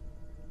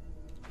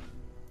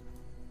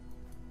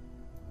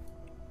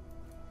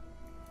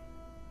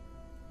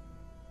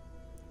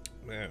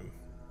 Man,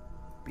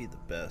 be the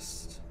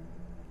best.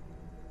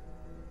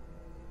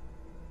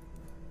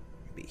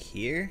 Be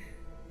here?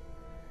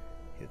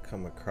 He'll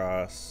come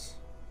across.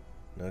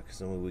 No, because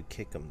then we would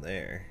kick him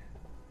there.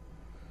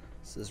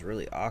 This is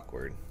really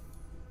awkward.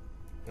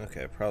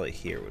 Okay, probably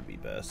here would be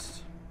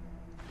best.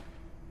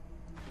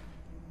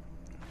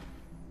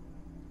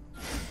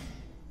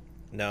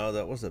 No,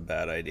 that was a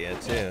bad idea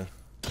too.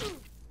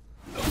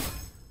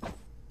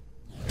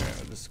 Alright,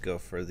 I'll just go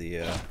for the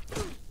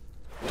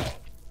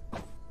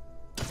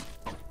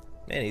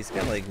Man, he's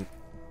got like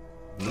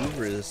move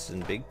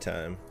resistant big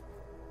time.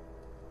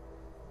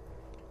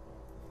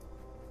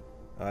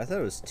 Oh, I thought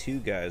it was two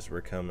guys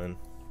were coming.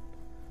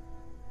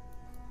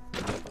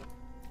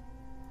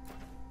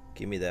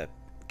 Give me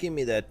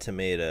that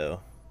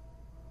tomato.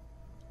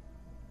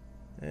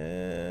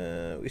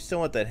 We still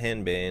want that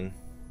henbane.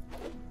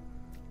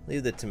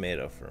 Leave the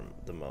tomato for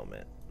the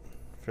moment,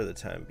 for the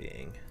time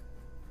being.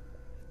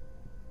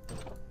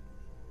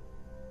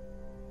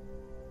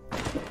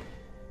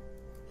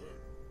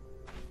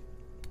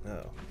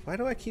 Oh, why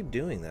do I keep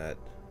doing that?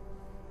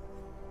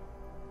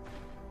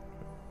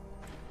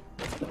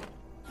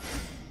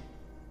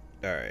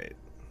 Alright,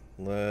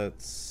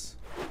 let's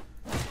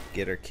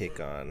get her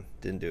kick on.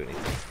 Didn't do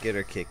anything. Get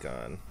her kick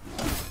on.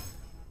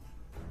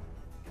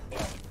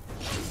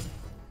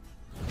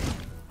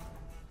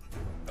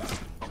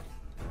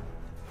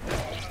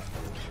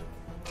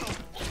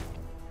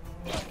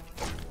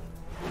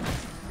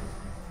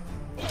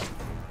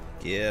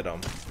 Get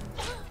him.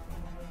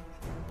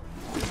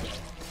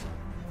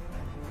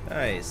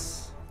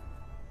 Nice.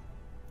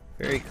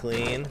 Very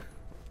clean.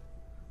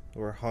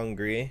 We're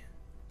hungry.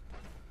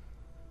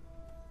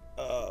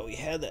 Oh, we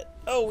had that.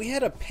 Oh, we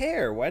had a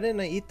pear. Why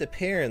didn't I eat the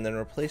pear and then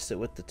replace it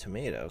with the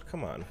tomato?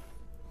 Come on.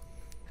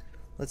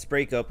 Let's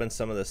break open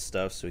some of this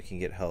stuff so we can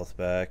get health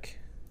back.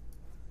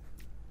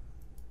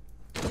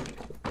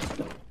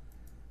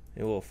 Maybe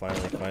we'll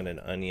finally find an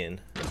onion.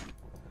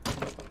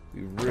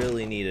 We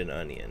really need an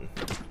onion.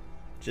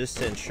 Just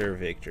to ensure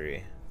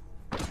victory.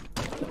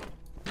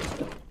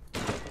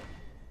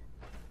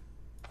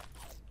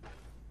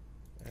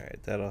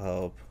 Alright, that'll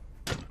help.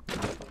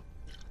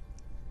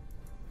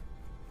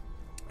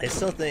 I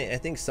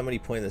think somebody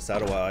pointed this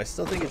out a while. I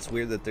still think it's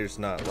weird that there's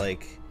not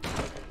like,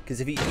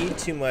 because if you eat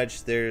too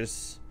much,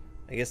 there's,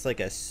 I guess, like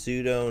a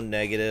pseudo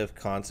negative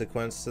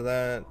consequence to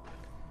that,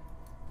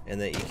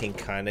 and that you can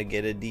kind of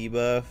get a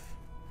debuff.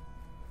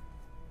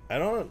 I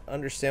don't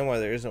understand why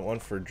there isn't one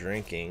for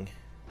drinking.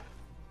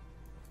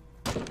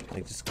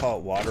 Like, just call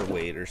it water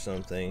weight or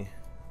something.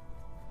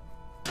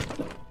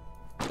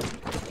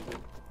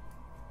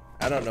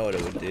 I don't know what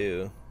it would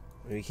do.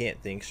 I mean, you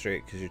can't think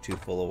straight because you're too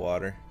full of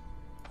water.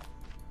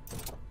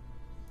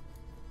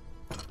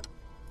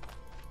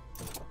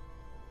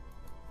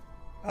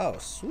 Oh,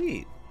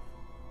 sweet.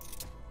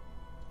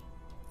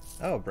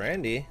 Oh,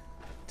 brandy.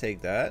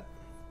 Take that.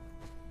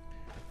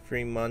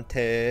 Free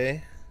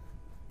Monte.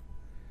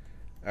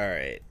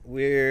 Alright,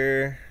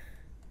 Alright,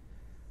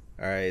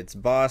 it's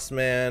boss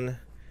man.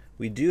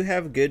 We do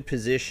have good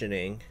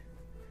positioning.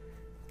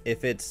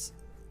 If it's,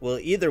 well,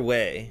 either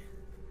way.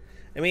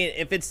 I mean,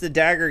 if it's the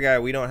dagger guy,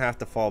 we don't have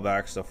to fall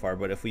back so far.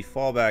 But if we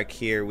fall back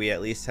here, we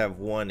at least have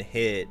one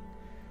hit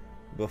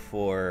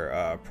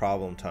before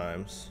problem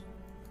times.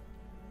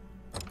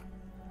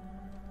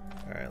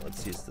 Alright,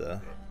 let's use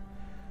the...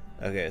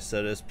 Okay,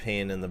 so this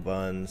pain in the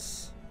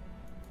buns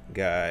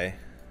guy.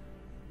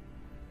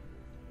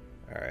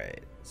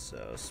 Alright,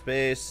 so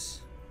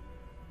space.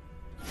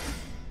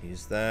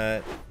 Use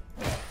that.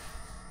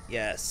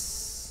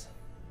 Yes.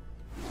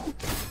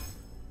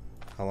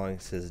 How long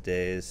is his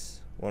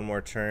days? One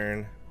more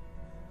turn.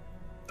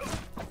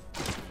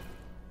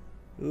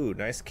 Ooh,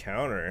 nice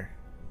counter.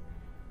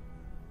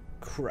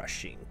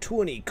 Crushing.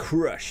 20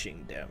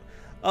 crushing down.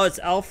 Oh, it's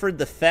Alfred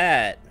the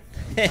Fat.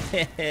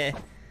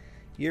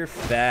 You're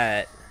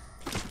fat.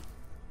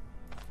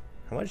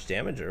 How much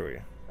damage are we?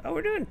 Oh,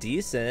 we're doing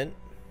decent.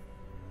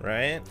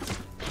 Right?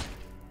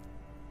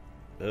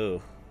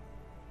 Ooh.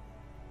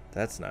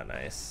 That's not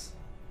nice.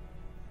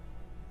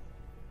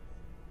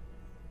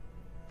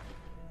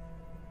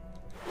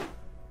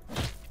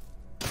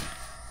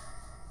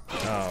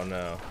 Oh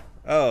no.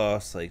 Oh, I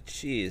was like,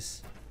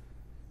 jeez.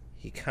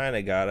 He kind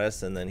of got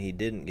us and then he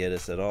didn't get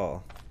us at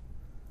all.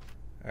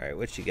 Alright,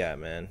 what you got,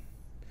 man?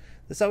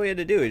 That's all we had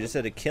to do. We just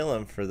had to kill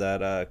him for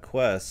that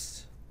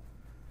quest.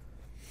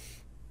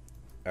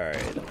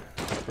 Alright.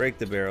 Break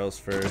the barrels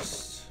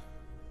first.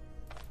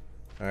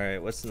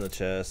 Alright, what's in the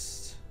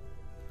chest?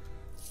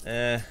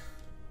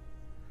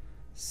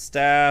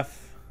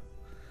 Staff.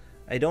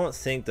 I don't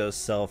think those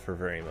sell for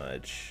very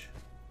much.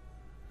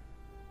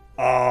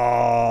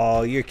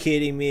 Oh, you're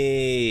kidding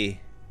me.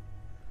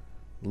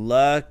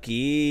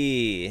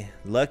 Lucky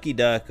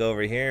duck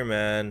over here,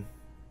 man.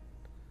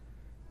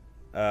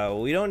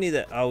 We don't need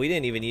that. Oh, we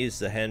didn't even use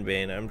the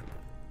henbane.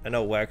 I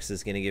know Wex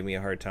is gonna give me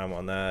a hard time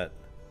on that.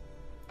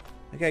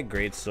 I got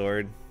great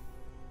sword.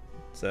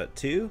 Is that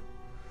 2?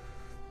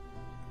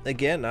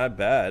 Again, not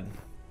bad.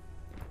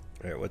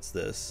 Alright, what's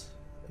this?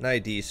 An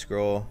ID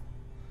scroll.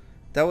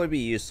 That would be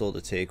useful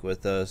to take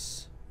with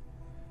us.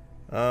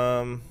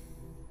 I'll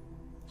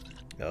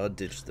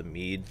ditch the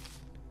mead.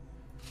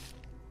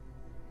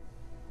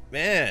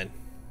 Man,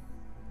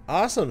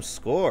 awesome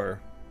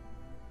score.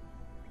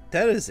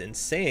 That is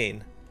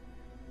insane.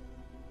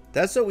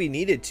 That's what we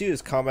needed too,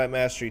 is Combat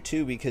Mastery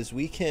 2, because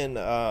we can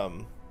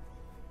oh,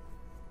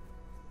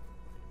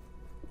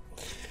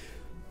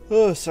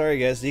 sorry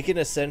guys, you can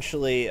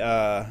essentially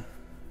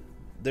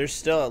there's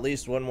still at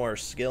least one more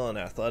skill in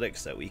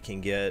athletics that we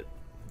can get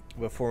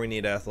before we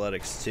need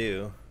athletics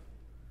 2.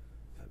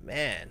 But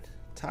man,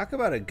 talk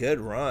about a good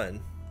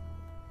run.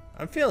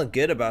 I'm feeling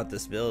good about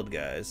this build,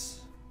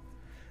 guys.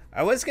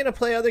 I was gonna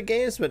play other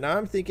games, but now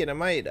I'm thinking I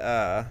might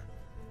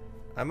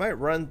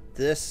run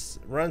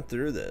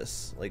through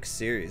this, like,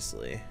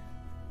 seriously.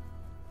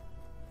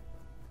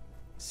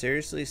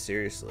 Seriously,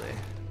 seriously.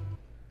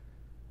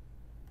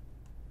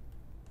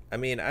 I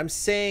mean, I'm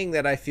saying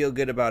that I feel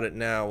good about it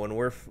now.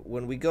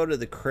 When we go to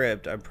the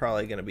crypt, I'm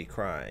probably gonna be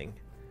crying.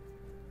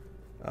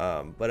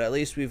 But at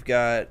least we've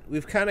kind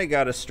of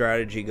got a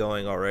strategy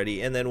going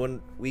already. And then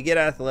when we get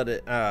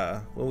athletics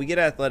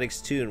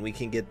 2, and we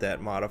can get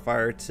that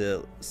modifier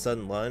to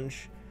sudden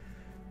lunge,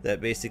 that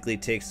basically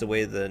takes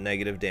away the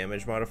negative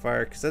damage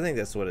modifier, because I think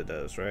that's what it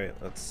does, right?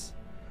 Let's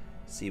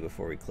see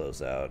before we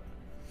close out.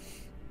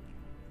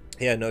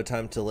 Yeah, no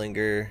time to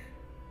linger.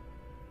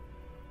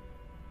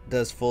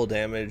 Does full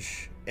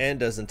damage and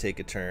doesn't take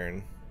a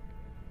turn,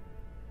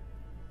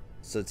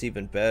 so it's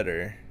even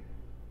better.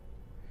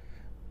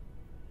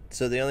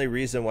 So the only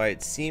reason why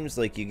it seems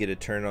like you get a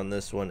turn on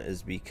this one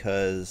is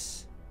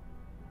because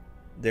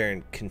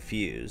they're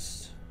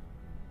confused.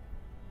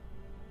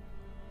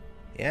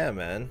 Yeah,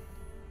 man.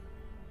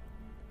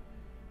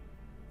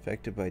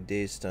 Affected by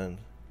dazed, stun.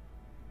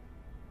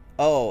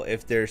 Oh,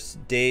 if they're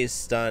dazed,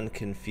 stunned,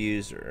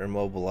 confused, or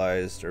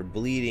immobilized, or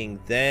bleeding,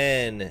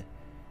 then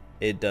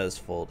it does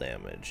full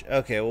damage.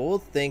 Okay, well, we'll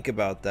think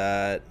about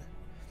that.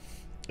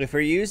 If we're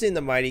using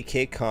the Mighty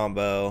Kick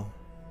combo,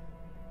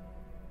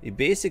 you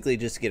basically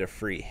just get a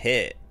free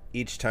hit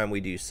each time we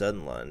do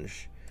sudden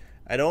lunge.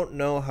 I don't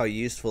know how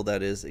useful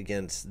that is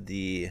against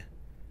the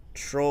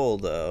troll,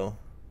 though,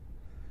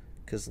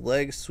 because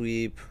leg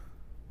sweep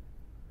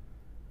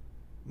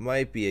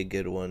might be a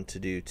good one to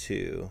do,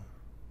 too.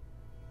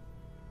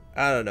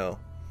 I don't know.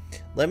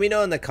 Let me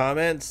know in the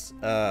comments.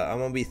 I'm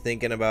going to be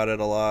thinking about it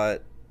a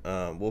lot.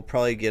 We'll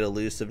probably get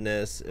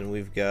elusiveness, and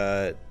we've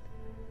got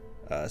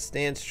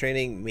stance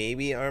training,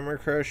 maybe armor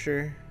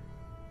crusher.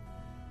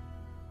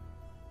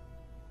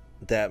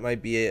 That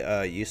might be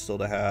useful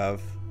to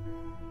have.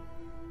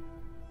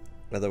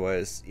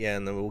 Otherwise, yeah,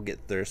 and then we'll get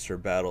thirst for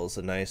battles,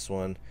 a nice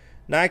one.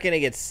 Not gonna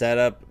get set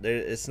up.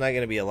 It's not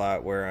gonna be a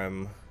lot where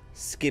I'm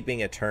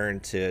skipping a turn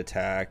to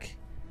attack.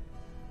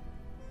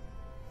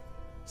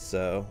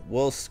 So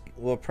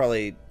we'll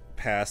probably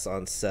pass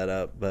on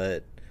setup,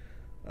 but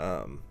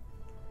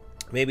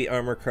maybe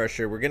armor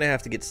crusher. We're gonna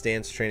have to get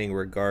stance training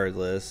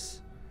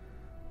regardless,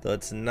 though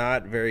it's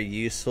not very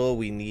useful.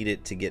 We need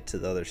it to get to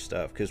the other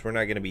stuff because we're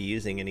not gonna be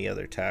using any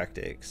other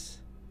tactics.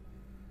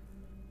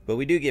 But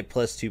we do get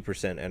plus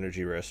 2%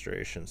 energy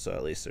restoration, so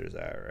at least there's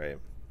that, right?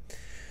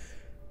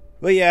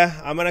 But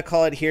yeah, I'm gonna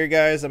call it here,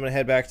 guys. I'm gonna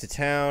head back to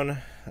town,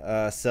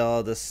 sell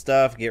all this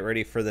stuff, get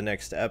ready for the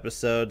next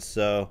episode.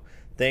 So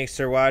thanks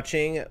for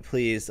watching.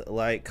 Please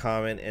like,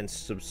 comment, and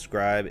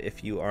subscribe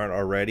if you aren't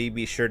already.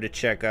 Be sure to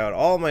check out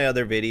all my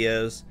other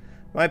videos,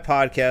 my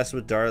podcast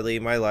with Darley,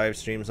 my live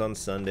streams on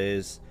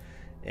Sundays,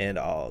 and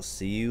I'll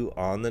see you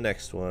on the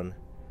next one.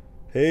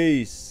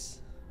 Peace.